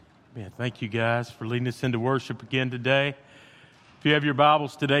Man, thank you guys for leading us into worship again today. If you have your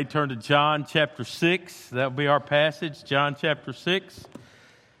Bibles today, turn to John chapter 6. That will be our passage, John chapter 6.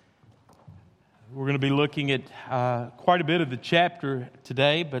 We're going to be looking at quite a bit of the chapter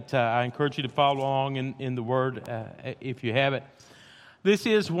today, but I encourage you to follow along in the Word if you have it. This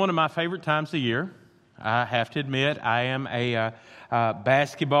is one of my favorite times of the year. I have to admit, I am a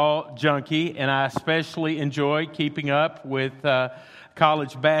basketball junkie, and I especially enjoy keeping up with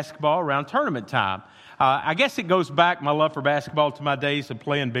college basketball around tournament time. I guess it goes back, my love for basketball, to my days of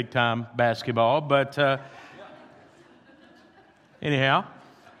playing big-time basketball, but anyhow,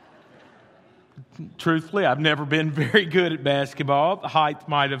 truthfully, I've never been very good at basketball. The height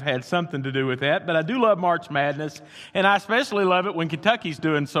might have had something to do with that, but I do love March Madness, and I especially love it when Kentucky's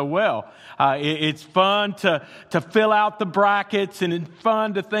doing so well. It's fun to fill out the brackets, and it's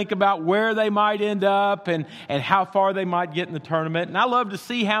fun to think about where they might end up and how far they might get in the tournament. And I love to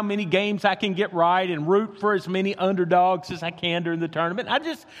see how many games I can get right and root for as many underdogs as I can during the tournament.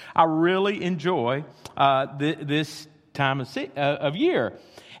 I really enjoy this time of year.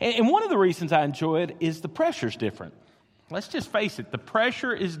 And one of the reasons I enjoy it is the pressure's different. Let's just face it, the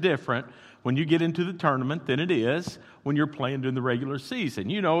pressure is different when you get into the tournament than it is when you're playing during the regular season.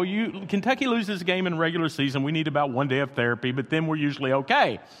 You know, Kentucky loses a game in regular season, we need about 1 day of therapy, but then we're usually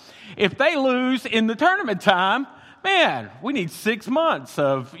okay. If they lose in the tournament time, man, we need 6 months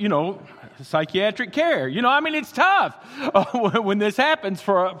of, psychiatric care. It's tough when this happens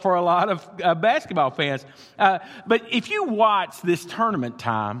for a lot of basketball fans. But if you watch this tournament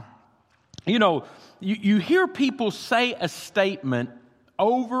time, you hear people say a statement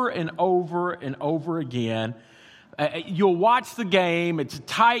over and over and over again. You'll watch the game. It's a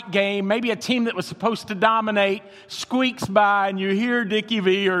tight game. Maybe a team that was supposed to dominate squeaks by, and you hear Dickie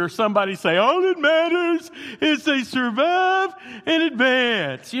V or somebody say, all that matters is they survive and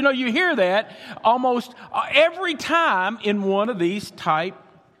advance. You hear that almost every time in one of these type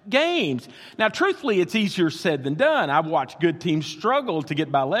games. Now, truthfully, it's easier said than done. I've watched good teams struggle to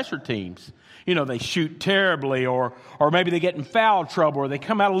get by lesser teams. They shoot terribly, or maybe they get in foul trouble, or they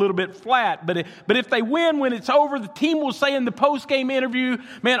come out a little bit flat. But if they win when it's over, the team will say in the post-game interview,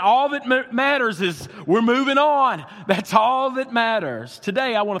 man, all that matters is we're moving on. That's all that matters.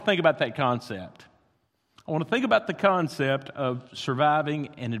 Today, I want to think about that concept. I want to think about the concept of surviving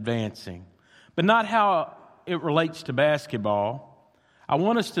and advancing, but not how it relates to basketball. I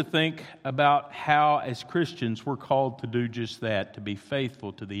want us to think about how, as Christians, we're called to do just that, to be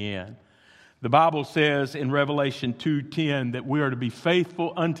faithful to the end. The Bible says in Revelation 2:10 that we are to be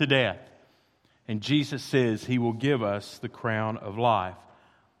faithful unto death. And Jesus says he will give us the crown of life.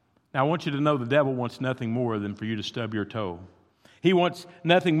 Now, I want you to know the devil wants nothing more than for you to stub your toe. He wants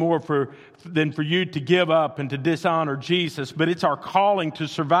nothing more than for you to give up and to dishonor Jesus. But it's our calling to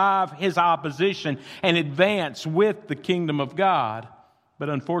survive his opposition and advance with the kingdom of God. But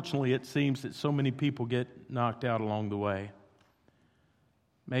unfortunately, it seems that so many people get knocked out along the way.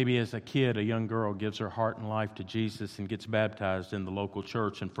 Maybe as a kid, a young girl gives her heart and life to Jesus and gets baptized in the local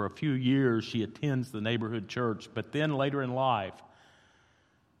church. And for a few years, she attends the neighborhood church. But then later in life,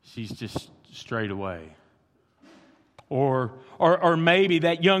 she's just strayed away. Or maybe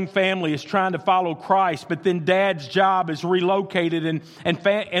that young family is trying to follow Christ, but then dad's job is relocated and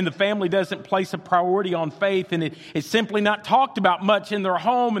the family doesn't place a priority on faith, and it's simply not talked about much in their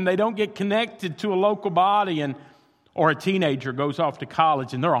home, and they don't get connected to a local body. Or a teenager goes off to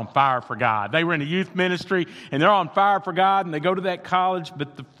college and they're on fire for God. They were in a youth ministry and they're on fire for God, and they go to that college,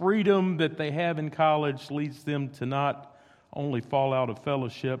 but the freedom that they have in college leads them to not only fall out of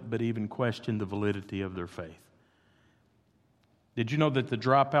fellowship, but even question the validity of their faith. Did you know that the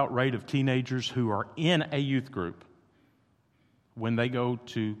dropout rate of teenagers who are in a youth group when they go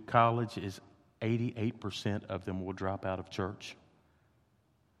to college is 88% of them will drop out of church?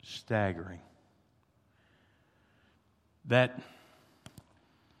 Staggering. That,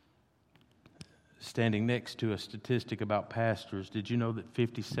 standing next to a statistic about pastors, did you know that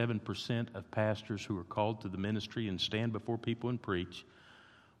 57% of pastors who are called to the ministry and stand before people and preach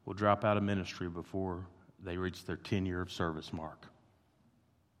will drop out of ministry before they reach their 10-year of service mark?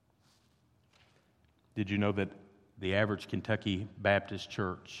 Did you know that the average Kentucky Baptist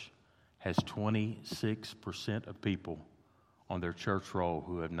church has 26% of people on their church roll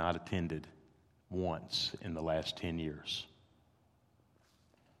who have not attended once in the last 10 years?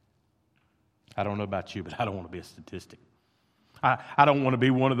 I don't know about you, but I don't want to be a statistic. I don't want to be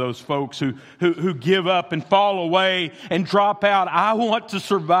one of those folks who give up and fall away and drop out. I want to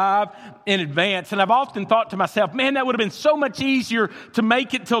survive in advance. And I've often thought to myself, man, that would have been so much easier to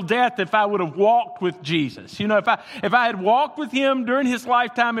make it till death if I would have walked with Jesus. You know, if I had walked with him during his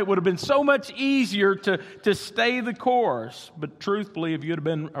lifetime, it would have been so much easier to stay the course. But truthfully, if you'd have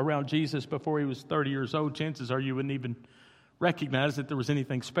been around Jesus before he was 30 years old, chances are you wouldn't even recognize that there was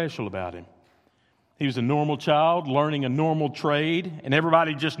anything special about him. He was a normal child, learning a normal trade, and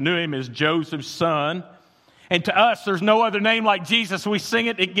everybody just knew him as Joseph's son. And to us, there's no other name like Jesus. We sing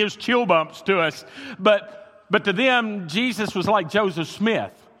it, it gives chill bumps to us. But to them, Jesus was like Joseph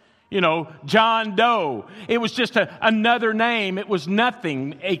Smith, you know, John Doe. It was just another name. It was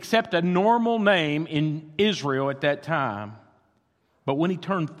nothing except a normal name in Israel at that time. But when he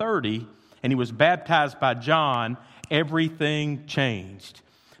turned 30 and he was baptized by John, everything changed.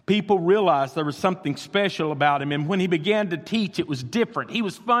 People realized there was something special about him, and when he began to teach, it was different. He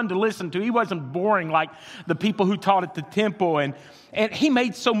was fun to listen to. He wasn't boring like the people who taught at the temple, and he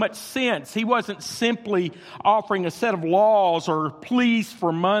made so much sense. He wasn't simply offering a set of laws or pleas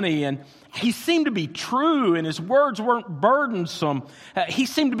for money, and he seemed to be true, and his words weren't burdensome. He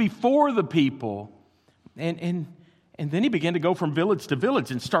seemed to be for the people, and then he began to go from village to village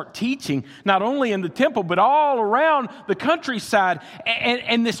and start teaching, not only in the temple, but all around the countryside.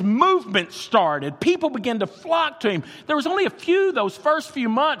 And this movement started. People began to flock to him. There was only a few those first few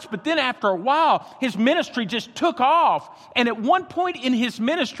months, but then after a while, his ministry just took off. And at one point in his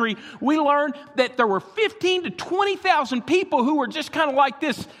ministry, we learned that there were 15 to 20,000 people who were just kind of like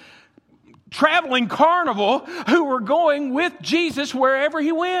this traveling carnival who were going with Jesus wherever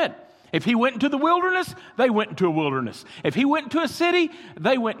he went. If he went into the wilderness, they went into a wilderness. If he went into a city,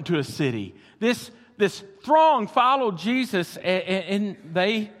 they went into a city. This throng followed Jesus, and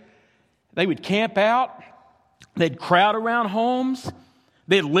they would camp out. They'd crowd around homes.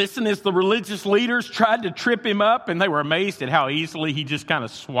 They'd listen as the religious leaders tried to trip him up, and they were amazed at how easily he just kind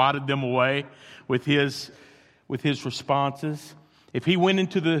of swatted them away with his responses. If he went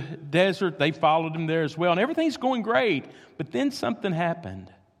into the desert, they followed him there as well. And everything's going great. But then something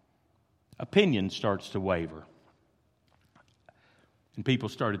happened. Opinion starts to waver. And people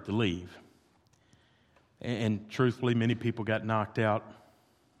started to leave. And truthfully, many people got knocked out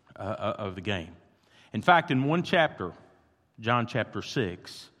of the game. In fact, in one chapter, John chapter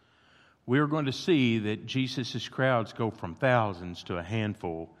 6, we're going to see that Jesus' crowds go from thousands to a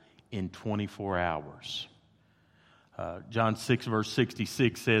handful in 24 hours. John 6, verse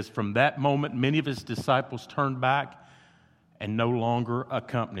 66 says, "From that moment, many of his disciples turned back and no longer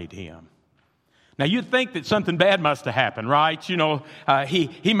accompanied him." Now, you'd think that something bad must have happened, right? You know,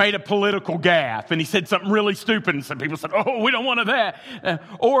 he made a political gaffe and he said something really stupid, and some people said, oh, we don't want that.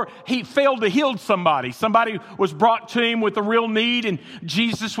 Or he failed to heal somebody. Somebody was brought to him with a real need and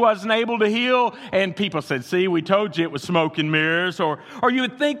Jesus wasn't able to heal. And people said, see, we told you it was smoke and mirrors. Or you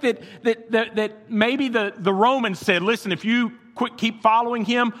would think that maybe the Romans said, listen, if you keep following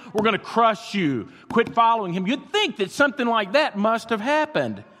him, we're going to crush you. Quit following him. You'd think that something like that must have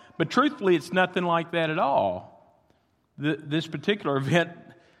happened. But truthfully, it's nothing like that at all. This particular event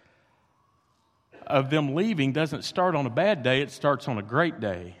of them leaving doesn't start on a bad day. It starts on a great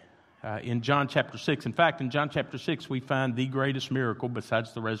day. In John chapter 6. In fact, in John chapter 6, we find the greatest miracle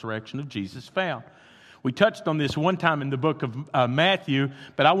besides the resurrection of Jesus found. We touched on this one time in the book of Matthew,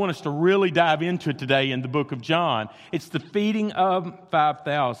 but I want us to really dive into it today in the book of John. It's the feeding of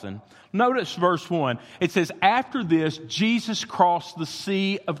 5,000. Notice verse 1. It says, after this, Jesus crossed the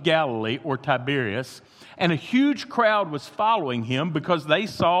Sea of Galilee, or Tiberias, and a huge crowd was following him because they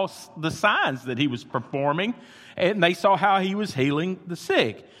saw the signs that he was performing, and they saw how he was healing the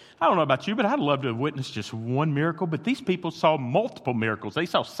sick. I don't know about you, but I'd love to have witnessed just one miracle, but these people saw multiple miracles. They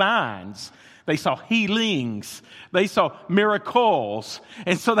saw signs. They saw healings. They saw miracles.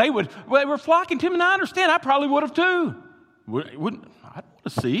 And so they were flocking to him, and I understand. I probably would have too. I'd want to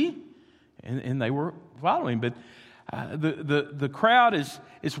see. And they were following. But the crowd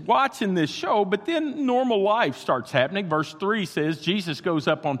is watching this show, but then normal life starts happening. Verse 3 says, Jesus goes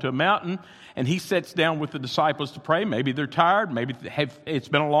up onto a mountain, and he sits down with the disciples to pray. Maybe they're tired. Maybe it's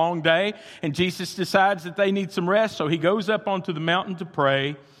been a long day. And Jesus decides that they need some rest, so he goes up onto the mountain to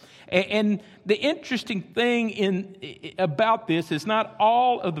pray. And the interesting thing about this is not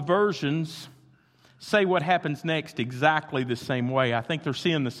all of the versions say what happens next exactly the same way. I think they're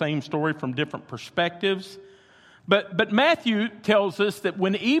seeing the same story from different perspectives. But Matthew tells us that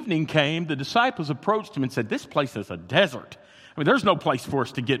when evening came, the disciples approached him and said, this place is a desert. I mean, there's no place for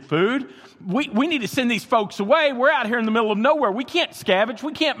us to get food. We need to send these folks away. We're out here in the middle of nowhere. We can't scavenge.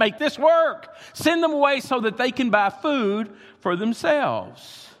 We can't make this work. Send them away so that they can buy food for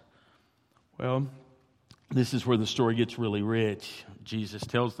themselves. Well, this is where the story gets really rich. Jesus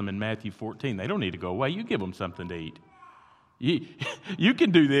tells them in Matthew 14, they don't need to go away. You give them something to eat. You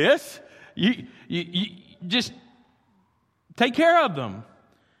can do this. You just take care of them.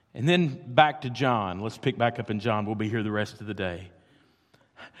 And then back to John. Let's pick back up in John. We'll be here the rest of the day.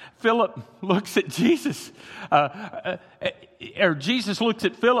 Philip looks at Jesus, or Jesus looks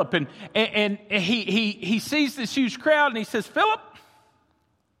at Philip, and he sees this huge crowd, and he says, Philip,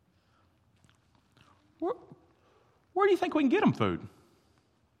 where do you think we can get them food?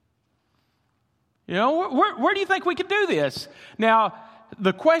 You know, where do you think we could do this? Now,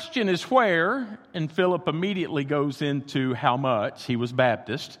 the question is where, and Philip immediately goes into how much. He was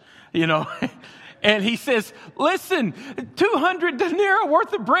Baptist, you know. And he says, listen, 200 denarii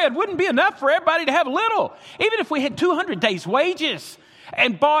worth of bread wouldn't be enough for everybody to have a little. Even if we had 200 days' wages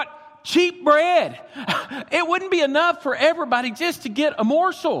and bought cheap bread, it wouldn't be enough for everybody just to get a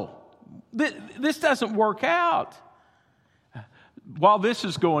morsel. This doesn't work out. While this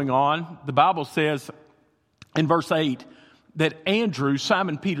is going on, the Bible says in verse 8, that Andrew,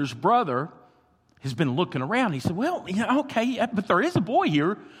 Simon Peter's brother, has been looking around. He said, well, okay, but there is a boy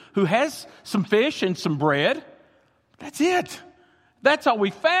here who has some fish and some bread. That's it. That's all we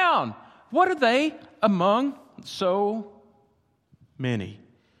found. What are they among so many?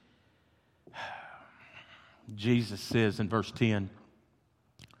 Jesus says in verse 10,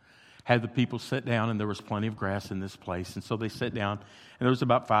 had the people sit down, and there was plenty of grass in this place. And so they sat down, and there was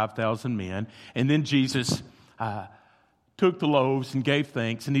about 5,000 men. And then Jesus took the loaves and gave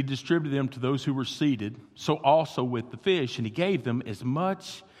thanks, and he distributed them to those who were seated, so also with the fish, and he gave them as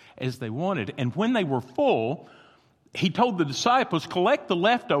much as they wanted. And when they were full, he told the disciples, collect the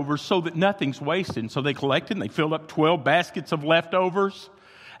leftovers so that nothing's wasted. And so they collected, and they filled up 12 baskets of leftovers.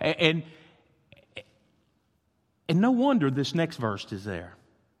 And no wonder this next verse is there.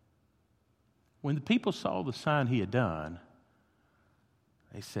 When the people saw the sign he had done,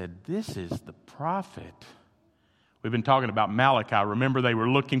 they said, this is the prophet. We've been talking about Malachi. Remember, they were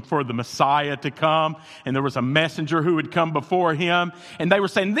looking for the Messiah to come, and there was a messenger who would come before him, and they were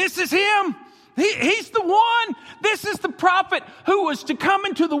saying, this is him. He's the one. This is the prophet who was to come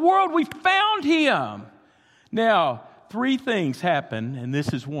into the world. We found him. Now, 3 things happen, and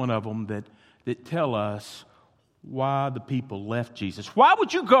this is one of them that tell us why the people left Jesus. Why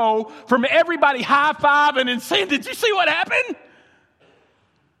would you go from everybody high-fiving and saying, did you see what happened?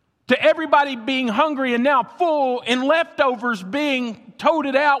 To everybody being hungry and now full and leftovers being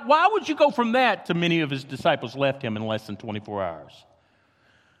toted out. Why would you go from that to many of his disciples left him in less than 24 hours?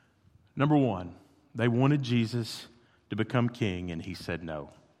 Number 1, they wanted Jesus to become king, and he said no.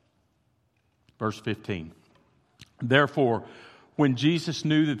 Verse 15. Therefore, when Jesus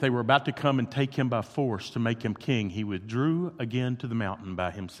knew that they were about to come and take him by force to make him king, he withdrew again to the mountain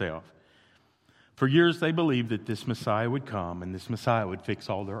by himself. For years they believed that this Messiah would come and this Messiah would fix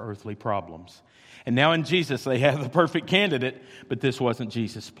all their earthly problems. And now in Jesus they have the perfect candidate, but this wasn't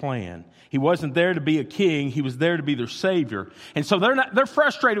Jesus' plan. He wasn't there to be a king, he was there to be their Savior. And so they're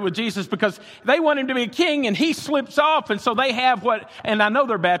frustrated with Jesus because they want him to be a king and he slips off, and so they have and I know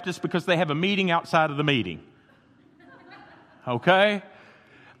they're Baptists because they have a meeting outside of the meeting. Okay?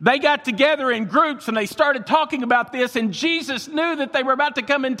 They got together in groups and they started talking about this, and Jesus knew that they were about to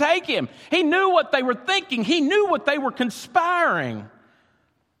come and take him. He knew what they were thinking. He knew what they were conspiring.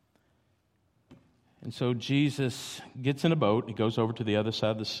 And so Jesus gets in a boat. He goes over to the other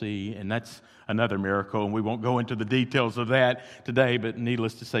side of the sea, and that's another miracle, and we won't go into the details of that today, but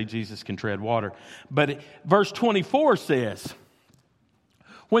needless to say, Jesus can tread water. But verse 24 says,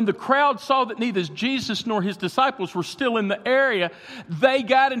 when the crowd saw that neither Jesus nor his disciples were still in the area, they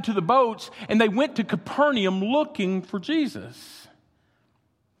got into the boats and they went to Capernaum looking for Jesus.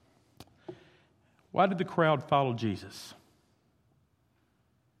 Why did the crowd follow Jesus?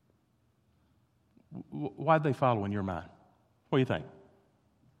 Why did they follow in your mind? What do you think?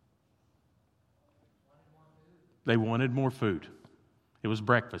 They wanted more food. It was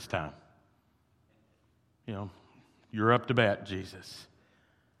breakfast time. You're up to bat, Jesus.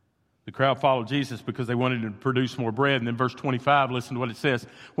 The crowd followed Jesus because they wanted to produce more bread. And then verse 25, listen to what it says.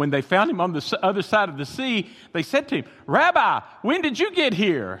 When they found him on the other side of the sea, they said to him, Rabbi, when did you get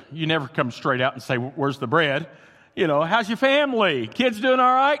here? You never come straight out and say, where's the bread? How's your family? Kids doing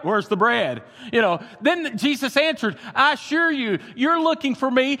all right? Where's the bread? Then Jesus answered, I assure you, you're looking for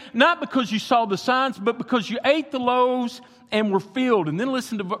me, not because you saw the signs, but because you ate the loaves and were filled. And then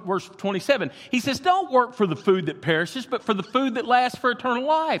listen to verse 27. He says, don't work for the food that perishes, but for the food that lasts for eternal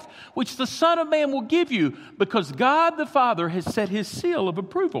life, which the Son of Man will give you, because God the Father has set his seal of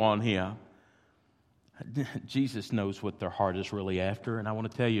approval on him. Jesus knows what their heart is really after. And I want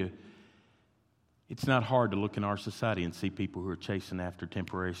to tell you, it's not hard to look in our society and see people who are chasing after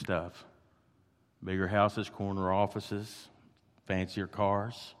temporary stuff. Bigger houses, corner offices, fancier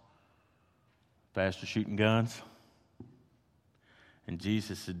cars, faster shooting guns. And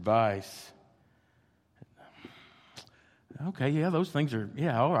Jesus' advice, okay, yeah, those things are,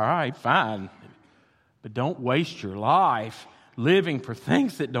 all right, fine. But don't waste your life living for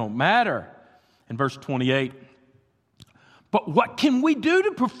things that don't matter. In verse 28, but what can we do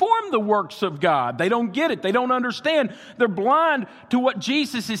to perform the works of God? They don't get it. They don't understand. They're blind to what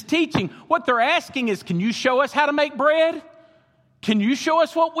Jesus is teaching. What they're asking is, can you show us how to make bread? Can you show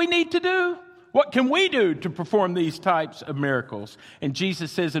us what we need to do? What can we do to perform these types of miracles? And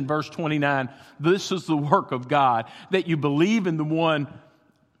Jesus says in verse 29, this is the work of God, that you believe in the one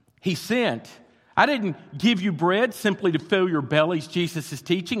he sent. I didn't give you bread simply to fill your bellies, Jesus is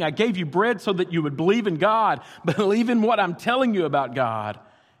teaching. I gave you bread so that you would believe in God, believe in what I'm telling you about God.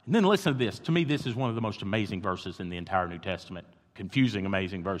 And then listen to this. To me, this is one of the most amazing verses in the entire New Testament. Confusing,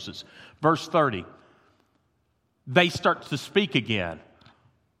 amazing verses. Verse 30. They start to speak again.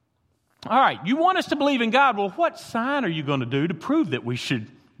 All right, you want us to believe in God. Well, what sign are you going to do to prove that we should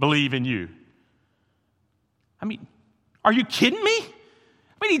believe in you? I mean, are you kidding me?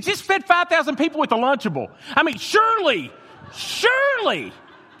 I mean, he just fed 5,000 people with a Lunchable. I mean, surely,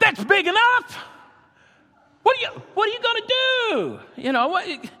 that's big enough. What are you going to do? You know,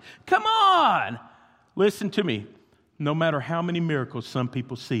 come on. Listen to me. No matter how many miracles some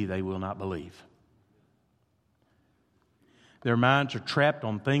people see, they will not believe. Their minds are trapped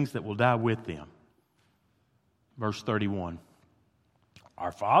on things that will die with them. Verse 31.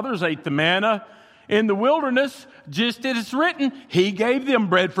 Our fathers ate the manna in the wilderness, just as it's written, he gave them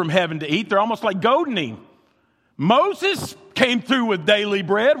bread from heaven to eat. They're almost like goading him. Moses came through with daily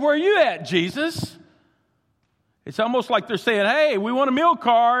bread. Where are you at, Jesus? It's almost like they're saying, hey, we want a meal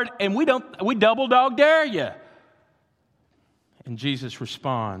card, and we double dog dare you. And Jesus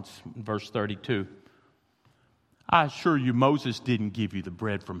responds in verse 32. I assure you, Moses didn't give you the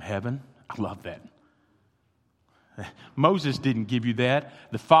bread from heaven. I love that. Moses didn't give you that.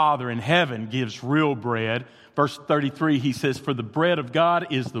 The Father in heaven gives real bread. Verse 33, he says, for the bread of God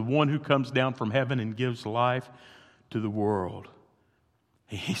is the one who comes down from heaven and gives life to the world.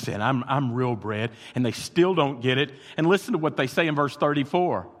 He said, I'm real bread. And they still don't get it. And listen to what they say in verse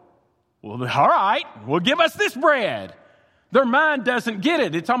 34. Well, all right, well, give us this bread. Their mind doesn't get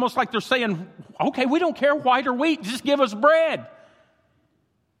it. It's almost like they're saying, okay, we don't care white or wheat. Just give us bread.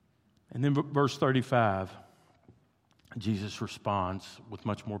 And then verse 35, Jesus responds with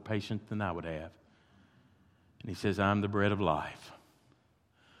much more patience than I would have. And he says, I'm the bread of life.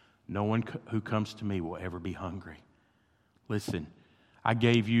 No one who comes to me will ever be hungry. Listen, I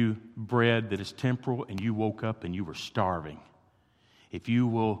gave you bread that is temporal, and you woke up and you were starving. If you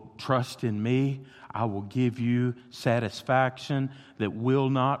will trust in me, I will give you satisfaction that will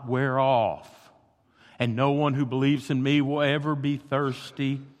not wear off. And no one who believes in me will ever be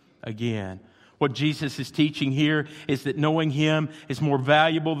thirsty again. What Jesus is teaching here is that knowing him is more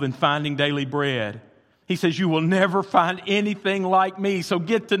valuable than finding daily bread. He says, you will never find anything like me, so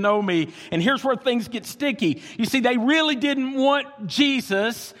get to know me. And here's where things get sticky. You see, they really didn't want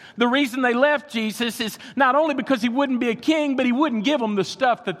Jesus. The reason they left Jesus is not only because he wouldn't be a king, but he wouldn't give them the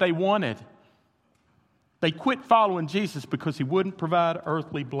stuff that they wanted. They quit following Jesus because he wouldn't provide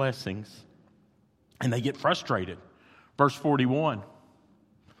earthly blessings. And they get frustrated. Verse 41.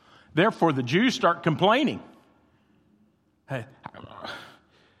 Therefore, the Jews start complaining. Hey,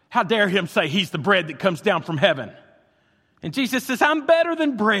 how dare him say he's the bread that comes down from heaven? And Jesus says, I'm better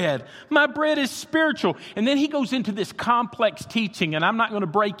than bread. My bread is spiritual. And then he goes into this complex teaching, and I'm not going to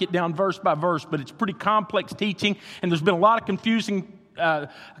break it down verse by verse, but it's pretty complex teaching, and there's been a lot of confusing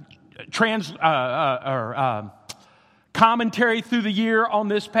commentary through the year on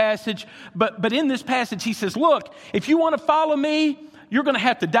this passage. But in this passage, he says, look, if you want to follow me, you're going to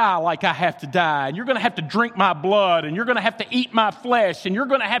have to die like I have to die. And you're going to have to drink my blood. And you're going to have to eat my flesh. And you're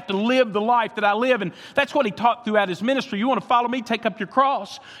going to have to live the life that I live. And that's what he taught throughout his ministry. You want to follow me? Take up your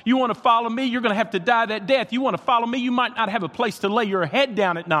cross. You want to follow me? You're going to have to die that death. You want to follow me? You might not have a place to lay your head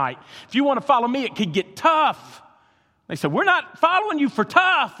down at night. If you want to follow me, it could get tough. They said, we're not following you for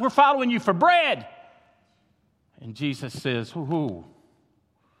tough. We're following you for bread. And Jesus says, wait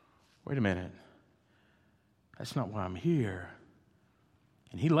a minute. That's not why I'm here.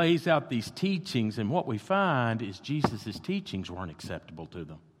 And he lays out these teachings, and what we find is Jesus' teachings weren't acceptable to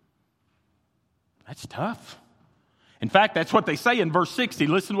them. That's tough. In fact, that's what they say in verse 60.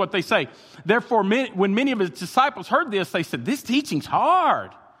 Listen to what they say. Therefore, when many of his disciples heard this, they said, this teaching's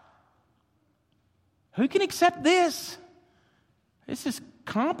hard. Who can accept this? This is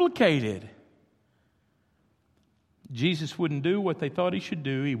complicated. Jesus wouldn't do what they thought he should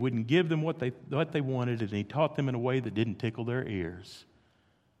do. He wouldn't give them what they wanted, and he taught them in a way that didn't tickle their ears.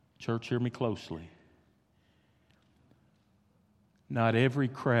 Church, hear me closely. Not every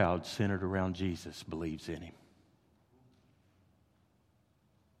crowd centered around Jesus believes in him.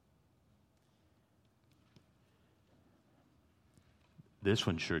 This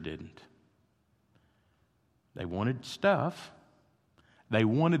one sure didn't. They wanted stuff. They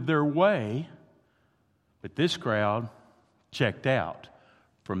wanted their way. But this crowd checked out.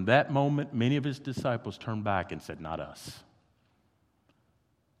 From that moment, many of his disciples turned back and said, not us.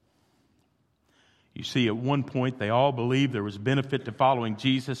 You see, at one point, they all believed there was benefit to following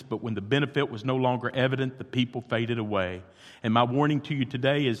Jesus, but when the benefit was no longer evident, the people faded away. And my warning to you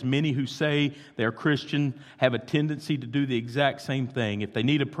today is many who say they're Christian have a tendency to do the exact same thing. If they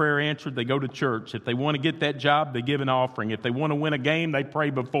need a prayer answered, they go to church. If they want to get that job, they give an offering. If they want to win a game, they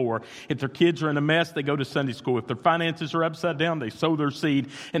pray before. If their kids are in a mess, they go to Sunday school. If their finances are upside down, they sow their seed.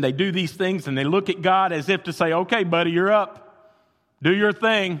 And they do these things, and they look at God as if to say, okay, buddy, you're up. Do your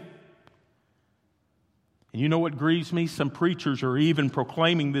thing. And you know what grieves me? Some preachers are even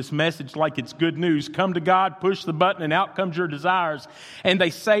proclaiming this message like it's good news. Come to God, push the button, and out comes your desires. And they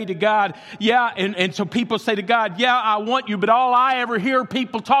say to God, yeah, and so people say to God, yeah, I want you, but all I ever hear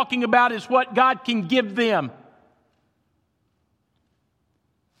people talking about is what God can give them.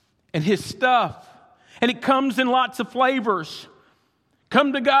 And his stuff. And it comes in lots of flavors.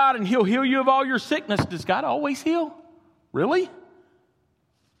 Come to God and he'll heal you of all your sickness. Does God always heal? Really?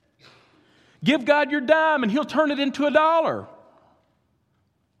 Give God your dime and he'll turn it into $1.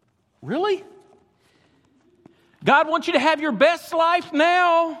 Really? God wants you to have your best life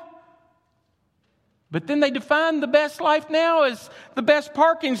now. But then they define the best life now as the best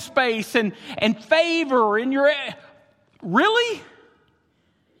parking space and favor in your... Really?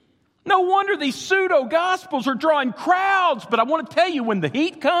 No wonder these pseudo-gospels are drawing crowds. But I want to tell you, when the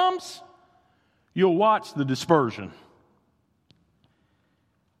heat comes, you'll watch the dispersion.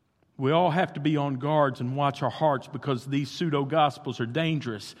 We all have to be on guards and watch our hearts because these pseudo-gospels are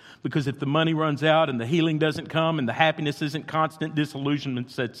dangerous. Because if the money runs out and the healing doesn't come and the happiness isn't constant, disillusionment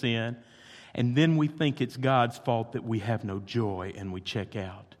sets in. And then we think it's God's fault that we have no joy and we check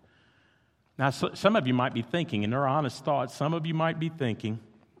out. Now, some of you might be thinking, and they're honest thoughts, some of you might be thinking,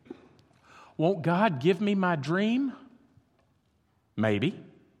 won't God give me my dream? Maybe.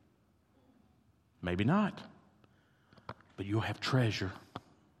 Maybe not. But you'll have treasure.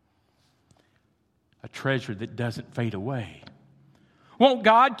 A treasure that doesn't fade away. Won't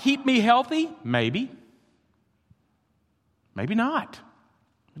God keep me healthy? Maybe. Maybe not.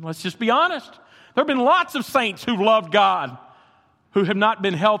 And let's just be honest. There have been lots of saints who loved God who have not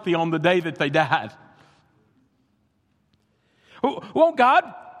been healthy on the day that they died. Won't God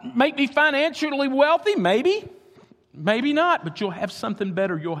make me financially wealthy? Maybe. Maybe not, but you'll have something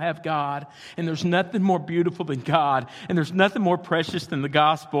better. You'll have God. And there's nothing more beautiful than God. And there's nothing more precious than the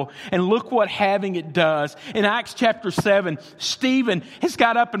gospel. And look what having it does. In Acts chapter 7, Stephen has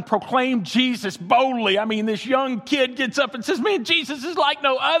got up and proclaimed Jesus boldly. I mean, this young kid gets up and says, man, Jesus is like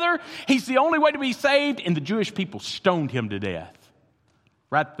no other. He's the only way to be saved. And the Jewish people stoned him to death.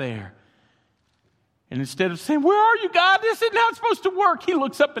 Right there. And instead of saying, where are you, God? This isn't how it's supposed to work. He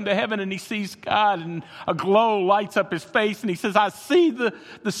looks up into heaven and he sees God, and a glow lights up his face. And he says, I see the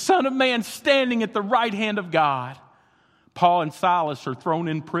Son of Man standing at the right hand of God. Paul and Silas are thrown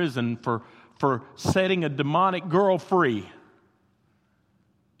in prison for setting a demonic girl free.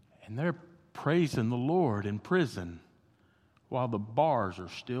 And they're praising the Lord in prison while the bars are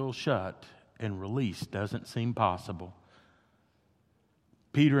still shut and release doesn't seem possible.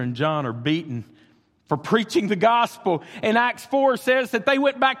 Peter and John are beaten for preaching the gospel. And Acts 4 says that they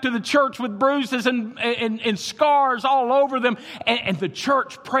went back to the church with bruises and scars all over them. And the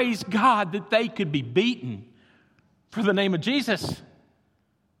church praised God that they could be beaten for the name of Jesus.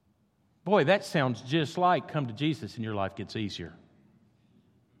 Boy, that sounds just like come to Jesus and your life gets easier.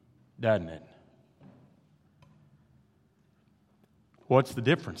 Doesn't it? What's the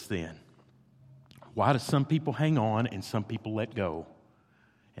difference then? Why do some people hang on and some people let go?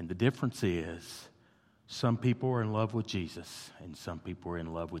 And the difference is, some people are in love with Jesus, and some people are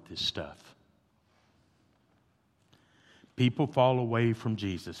in love with his stuff. People fall away from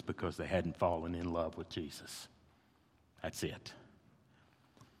Jesus because they hadn't fallen in love with Jesus. That's it.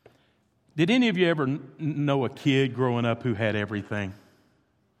 Did any of you ever know a kid growing up who had everything?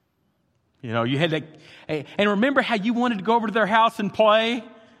 You know, you had that, and remember how you wanted to go over to their house and play,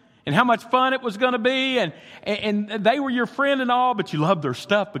 and how much fun it was going to be, and they were your friend and all, but you loved their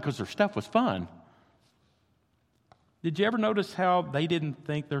stuff because their stuff was fun. Did you ever notice how they didn't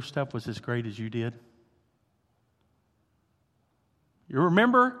think their stuff was as great as you did? You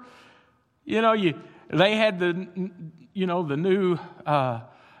remember? They had the new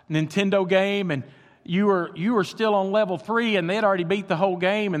Nintendo game, and you were still on level 3, and they had already beat the whole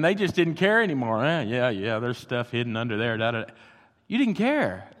game, and they just didn't care anymore. Yeah, there's stuff hidden under there. You didn't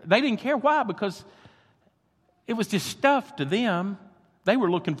care. They didn't care. Why? Because it was just stuff to them. They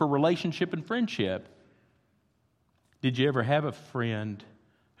were looking for relationship and friendship. Did you ever have a friend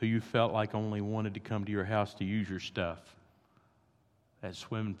who you felt like only wanted to come to your house to use your stuff? That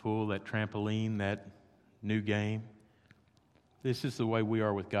swimming pool, that trampoline, that new game? This is the way we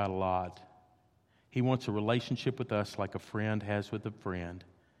are with God a lot. He wants a relationship with us like a friend has with a friend.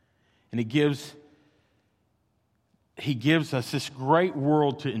 And He gives us this great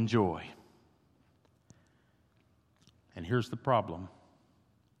world to enjoy. And here's the problem.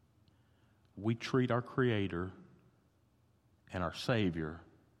 We treat our Creator and our Savior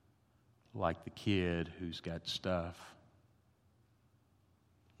like the kid who's got stuff.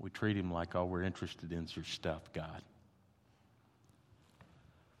 We treat Him like all we're interested in is your stuff, God.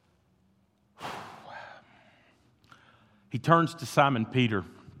 He turns to Simon Peter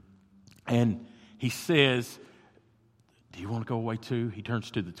and He says, do you want to go away too? He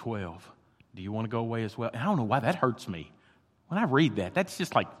turns to the 12. Do you want to go away as well? And I don't know why that hurts me. When I read that, that's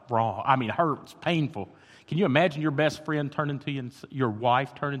just like wrong. I mean, it hurts, painful. Can you imagine your best friend turning to you, and your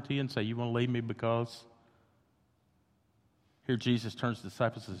wife turning to you and say, you want to leave me because? Here Jesus turns to the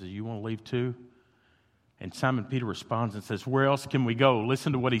disciples and says, you want to leave too? And Simon Peter responds and says, where else can we go?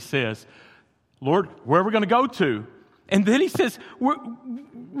 Listen to what he says. Lord, where are we going to go to? And then he says,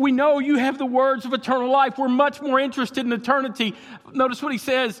 we know you have the words of eternal life. We're much more interested in eternity. Notice what he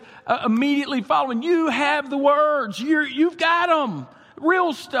says immediately following. You have the words. You've got them.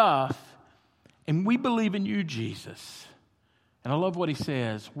 Real stuff. And we believe in you, Jesus. And I love what he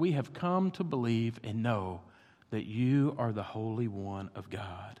says. We have come to believe and know that you are the Holy One of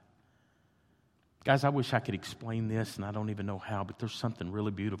God. Guys, I wish I could explain this, and I don't even know how, but there's something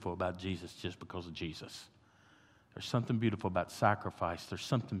really beautiful about Jesus just because of Jesus. There's something beautiful about sacrifice. There's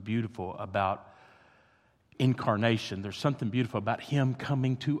something beautiful about incarnation. There's something beautiful about Him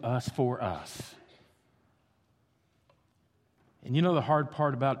coming to us for us. And you know the hard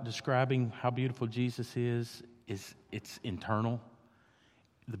part about describing how beautiful Jesus is it's internal.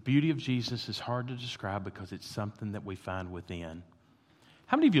 The beauty of Jesus is hard to describe because it's something that we find within.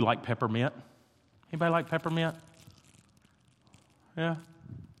 How many of you like peppermint? Anybody like peppermint? Yeah?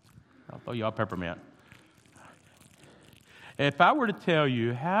 I'll throw y'all peppermint. If I were to tell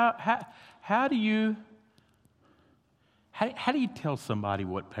you, how do you tell somebody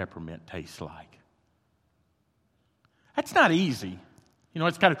what peppermint tastes like? That's not easy.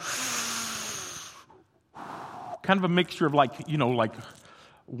 It's kind of a mixture of like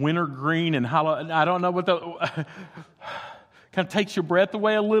wintergreen and hollow. I don't know what kind of takes your breath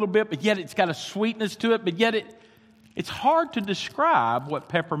away a little bit, but yet it's got a sweetness to it, but yet it's hard to describe what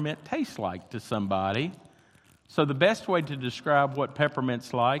peppermint tastes like to somebody. So the best way to describe what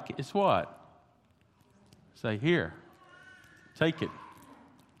peppermint's like is what? Say, here, take it.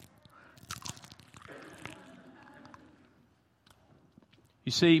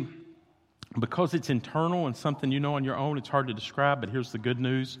 You see, because it's internal and something you know on your own, it's hard to describe, but here's the good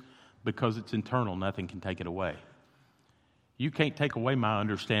news. Because it's internal, nothing can take it away. You can't take away my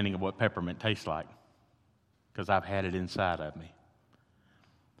understanding of what peppermint tastes like because I've had it inside of me.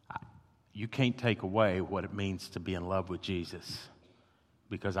 You can't take away what it means to be in love with Jesus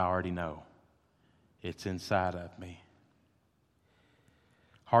because I already know it's inside of me.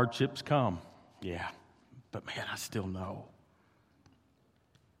 Hardships come, yeah, but man, I still know.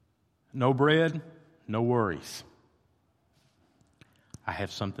 No bread, no worries. I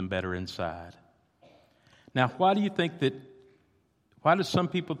have something better inside. Now, why do some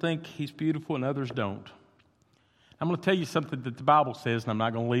people think He's beautiful and others don't? I'm going to tell you something that the Bible says, and I'm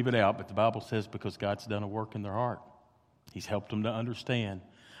not going to leave it out, but the Bible says because God's done a work in their heart. He's helped them to understand.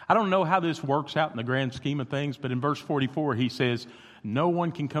 I don't know how this works out in the grand scheme of things, but in verse 44, He says, no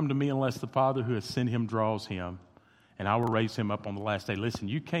one can come to me unless the Father who has sent Him draws him, and I will raise him up on the last day. Listen,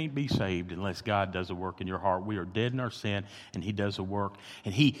 you can't be saved unless God does a work in your heart. We are dead in our sin, and He does a work.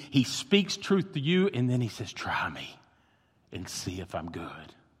 And He speaks truth to you, and then He says, try me and see if I'm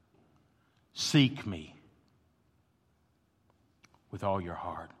good. Seek me with all your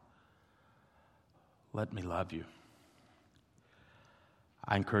heart. let me love you.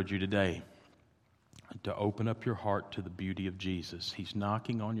 I encourage you today to open up your heart to the beauty of Jesus. He's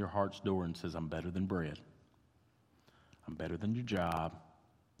knocking on your heart's door and says, I'm better than bread. I'm better than your job.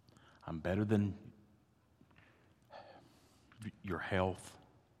 I'm better than your health.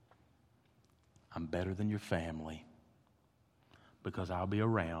 I'm better than your family, because I'll be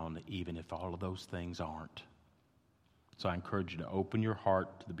around even if all of those things aren't. So I encourage you to open your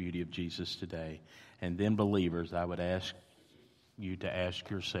heart to the beauty of Jesus today. And then, believers, I would ask you to ask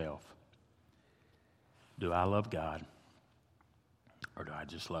yourself, do I love God, or do I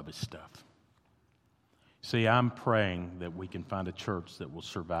just love His stuff? See, I'm praying that we can find a church that will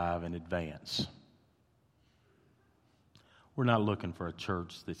survive and advance. We're not looking for a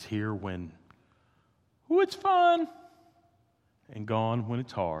church that's here when, it's fun, and gone when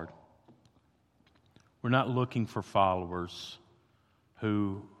it's hard. We're not looking for followers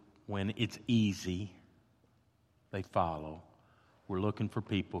who, when it's easy, they follow. We're looking for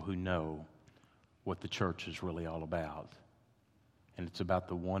people who know what the church is really all about. And it's about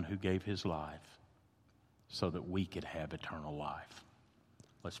the one who gave His life so that we could have eternal life.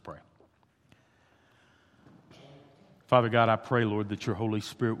 Let's pray. Father God, I pray, Lord, that your Holy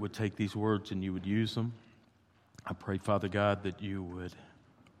Spirit would take these words and you would use them. I pray, Father God, that you would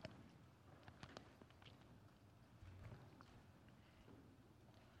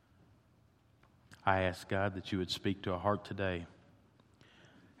I ask, God, that you would speak to a heart today.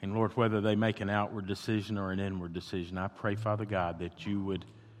 And Lord, whether they make an outward decision or an inward decision, I pray, Father God, that you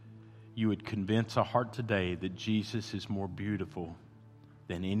would convince a heart today that Jesus is more beautiful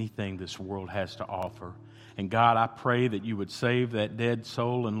than anything this world has to offer. And God, I pray that you would save that dead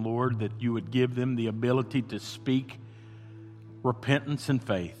soul, and Lord, that you would give them the ability to speak repentance and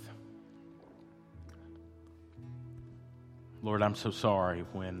faith. Lord, I'm so sorry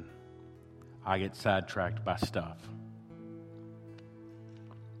when I get sidetracked by stuff.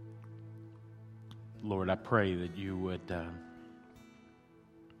 Lord, I pray that you would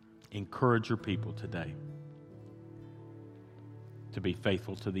encourage your people today to be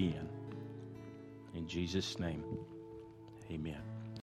faithful to the end. In Jesus' name, amen.